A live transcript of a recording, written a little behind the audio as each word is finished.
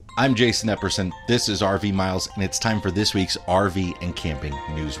I'm Jason Epperson, this is RV Miles, and it's time for this week's RV and Camping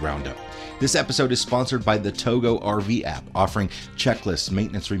News Roundup. This episode is sponsored by the Togo RV app, offering checklists,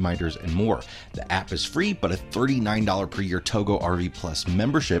 maintenance reminders, and more. The app is free, but a $39 per year Togo RV Plus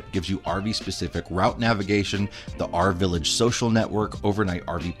membership gives you RV-specific route navigation, the R Village social network,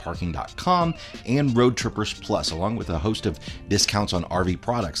 overnightrvparking.com, and Road Trippers Plus, along with a host of discounts on RV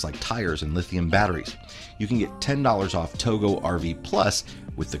products like tires and lithium batteries. You can get $10 off Togo RV Plus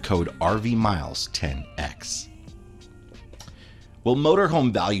with the code RVMiles10X. Well,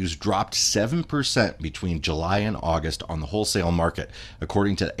 motorhome values dropped 7% between July and August on the wholesale market,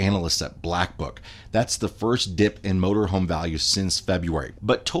 according to analysts at Black Book. That's the first dip in motorhome values since February.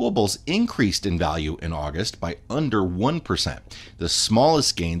 But towables increased in value in August by under 1%, the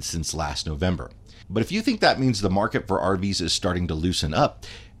smallest gain since last November. But if you think that means the market for RVs is starting to loosen up,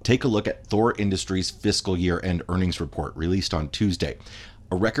 take a look at Thor Industries' fiscal year-end earnings report released on Tuesday.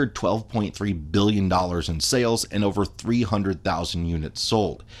 A record $12.3 billion in sales and over 300,000 units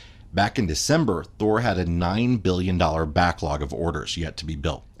sold. Back in December, Thor had a $9 billion backlog of orders yet to be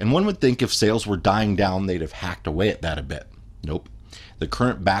built. And one would think if sales were dying down, they'd have hacked away at that a bit. Nope. The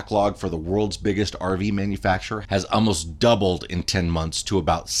current backlog for the world's biggest RV manufacturer has almost doubled in 10 months to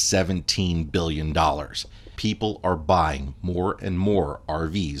about $17 billion. People are buying more and more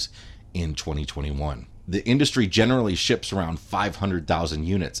RVs in 2021. The industry generally ships around 500,000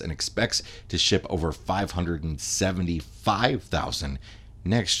 units and expects to ship over 575,000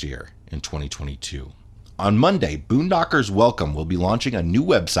 next year in 2022. On Monday, Boondockers Welcome will be launching a new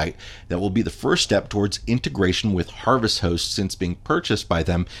website that will be the first step towards integration with Harvest Host since being purchased by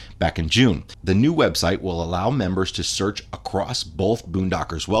them back in June. The new website will allow members to search across both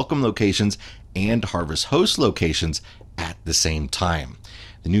Boondockers Welcome locations and Harvest Host locations at the same time.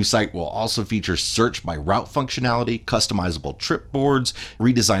 The new site will also feature search by route functionality, customizable trip boards,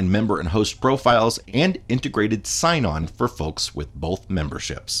 redesigned member and host profiles, and integrated sign-on for folks with both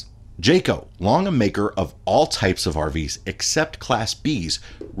memberships. Jayco, long a maker of all types of RVs except Class Bs,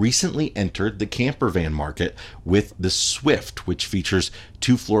 recently entered the camper van market with the Swift, which features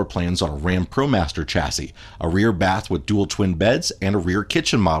 2 floor plans on a Ram ProMaster chassis, a rear bath with dual twin beds, and a rear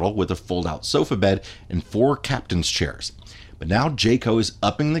kitchen model with a fold-out sofa bed and 4 captain's chairs. But now Jayco is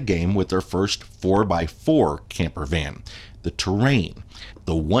upping the game with their first 4x4 camper van, the Terrain.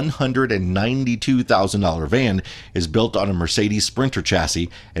 The $192,000 van is built on a Mercedes Sprinter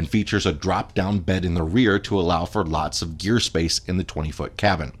chassis and features a drop-down bed in the rear to allow for lots of gear space in the 20-foot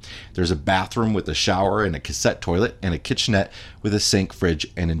cabin. There's a bathroom with a shower and a cassette toilet and a kitchenette with a sink, fridge,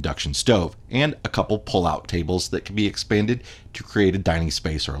 and induction stove, and a couple pull-out tables that can be expanded to create a dining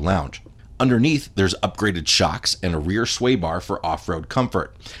space or a lounge. Underneath, there's upgraded shocks and a rear sway bar for off-road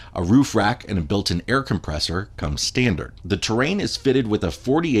comfort. A roof rack and a built-in air compressor come standard. The Terrain is fitted with a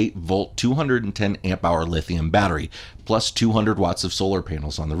 48-volt, 210 amp-hour lithium battery, plus 200 watts of solar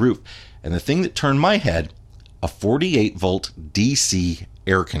panels on the roof. And the thing that turned my head, a 48-volt DC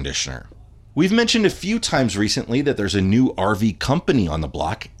air conditioner. We've mentioned a few times recently that there's a new RV company on the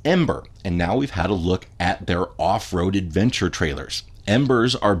block, Ember, and now we've had a look at their off-road adventure trailers.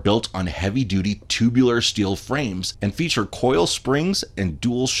 Embers are built on heavy-duty tubular steel frames and feature coil springs and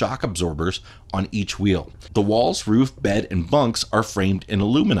dual shock absorbers on each wheel. The walls, roof, bed, and bunks are framed in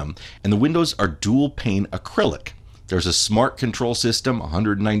aluminum, and the windows are dual-pane acrylic. There's a smart control system,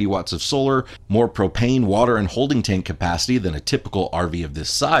 190 watts of solar, more propane, water, and holding tank capacity than a typical RV of this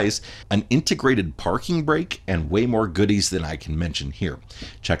size, an integrated parking brake, and way more goodies than I can mention here.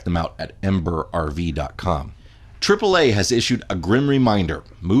 Check them out at emberrv.com. AAA has issued a grim reminder: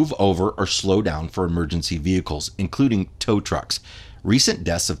 move over or slow down for emergency vehicles, including tow trucks. Recent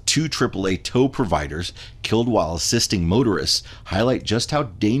deaths of 2 AAA tow providers killed while assisting motorists highlight just how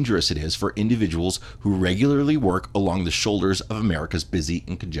dangerous it is for individuals who regularly work along the shoulders of America's busy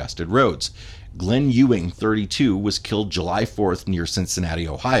and congested roads. Glenn Ewing, 32, was killed July 4th near Cincinnati,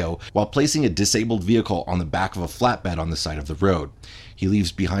 Ohio, while placing a disabled vehicle on the back of a flatbed on the side of the road. He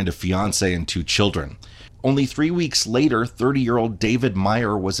leaves behind a fiancée and 2 children. Only 3 weeks later, 30-year-old David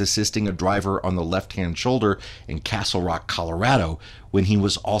Meyer was assisting a driver on the left-hand shoulder in Castle Rock, Colorado, when he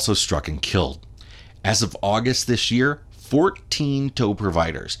was also struck and killed. As of August this year, 14 tow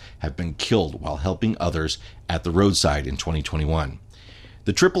providers have been killed while helping others at the roadside in 2021.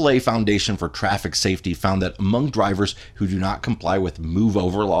 The AAA Foundation for Traffic Safety found that among drivers who do not comply with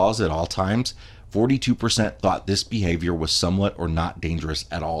move-over laws at all times, 42% thought this behavior was somewhat or not dangerous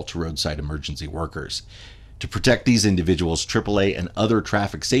at all to roadside emergency workers. To protect these individuals, AAA and other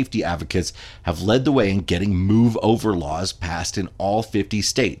traffic safety advocates have led the way in getting move-over laws passed in all 50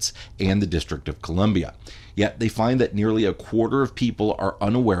 states and the District of Columbia. Yet they find that nearly a quarter of people are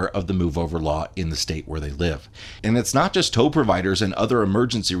unaware of the move-over law in the state where they live. And it's not just tow providers and other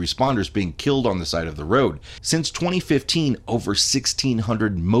emergency responders being killed on the side of the road. Since 2015, over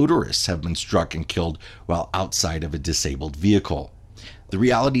 1,600 motorists have been struck and killed while outside of a disabled vehicle. The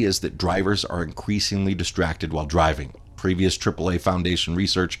reality is that drivers are increasingly distracted while driving. Previous AAA Foundation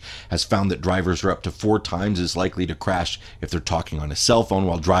research has found that drivers are up to 4 times as likely to crash if they're talking on a cell phone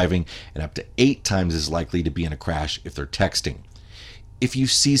while driving, and up to 8 times as likely to be in a crash if they're texting. If you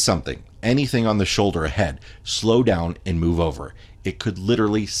see something, anything on the shoulder ahead, slow down and move over. It could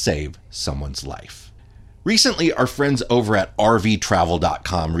literally save someone's life. Recently, our friends over at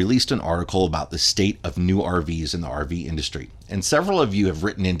RVTravel.com released an article about the state of new RVs in the RV industry, and several of you have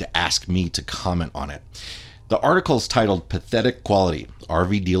written in to ask me to comment on it. The article is titled Pathetic Quality.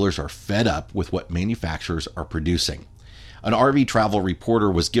 RV dealers are fed up with what manufacturers are producing. An RV travel reporter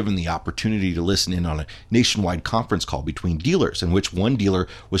was given the opportunity to listen in on a nationwide conference call between dealers, in which one dealer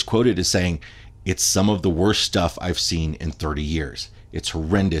was quoted as saying, "It's some of the worst stuff I've seen in 30 years. It's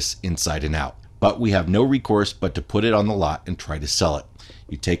horrendous inside and out. But we have no recourse but to put it on the lot and try to sell it.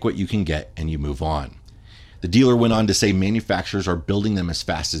 You take what you can get and you move on." The dealer went on to say manufacturers are building them as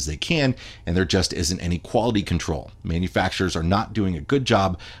fast as they can, and there just isn't any quality control. Manufacturers are not doing a good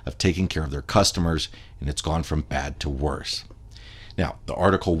job of taking care of their customers, and it's gone from bad to worse. Now, the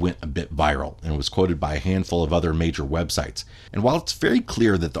article went a bit viral and was quoted by a handful of other major websites. And while it's very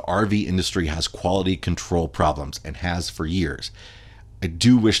clear that the RV industry has quality control problems and has for years, I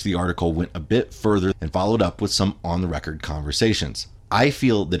do wish the article went a bit further and followed up with some on-the-record conversations. I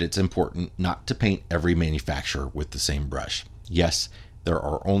feel that it's important not to paint every manufacturer with the same brush. Yes, there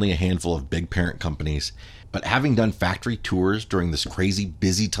are only a handful of big parent companies, but having done factory tours during this crazy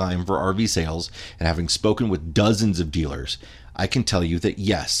busy time for RV sales and having spoken with dozens of dealers, I can tell you that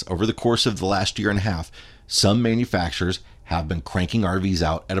yes, over the course of the last year and a half, some manufacturers have been cranking RVs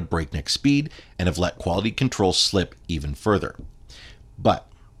out at a breakneck speed and have let quality control slip even further. But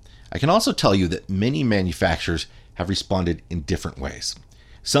I can also tell you that many manufacturers have responded in different ways.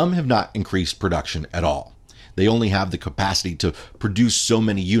 Some have not increased production at all. They only have the capacity to produce so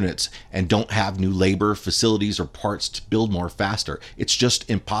many units and don't have new labor, facilities, or parts to build more faster. It's just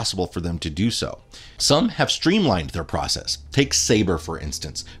impossible for them to do so. Some have streamlined their process. Take Sabre, for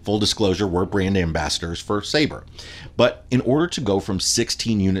instance. Full disclosure, we're brand ambassadors for Sabre. But in order to go from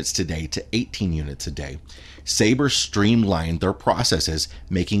 16 units today to 18 units a day, Sabre streamlined their processes,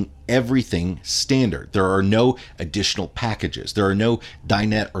 making everything standard. There are no additional packages. There are no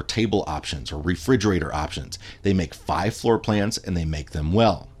dinette or table options or refrigerator options. They make 5 floor plans and they make them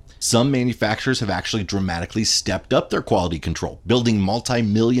well. Some manufacturers have actually dramatically stepped up their quality control, building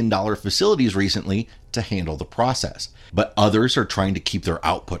multi-million-dollar facilities recently to handle the process. But others are trying to keep their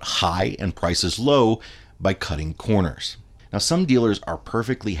output high and prices low by cutting corners. Now, some dealers are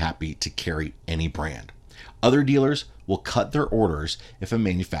perfectly happy to carry any brand. Other dealers will cut their orders if a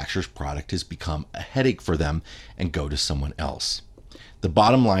manufacturer's product has become a headache for them and go to someone else. The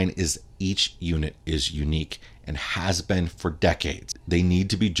bottom line is each unit is unique and has been for decades. They need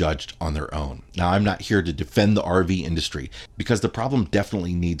to be judged on their own. Now, I'm not here to defend the RV industry because the problem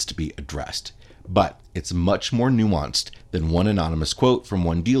definitely needs to be addressed, but it's much more nuanced than one anonymous quote from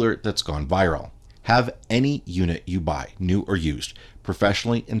one dealer that's gone viral. Have any unit you buy, new or used,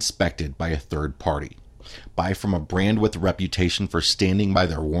 professionally inspected by a third party. Buy from a brand with a reputation for standing by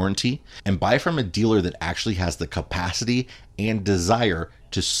their warranty, and buy from a dealer that actually has the capacity and desire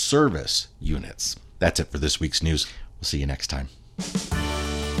to service units. That's it for this week's news. We'll see you next time.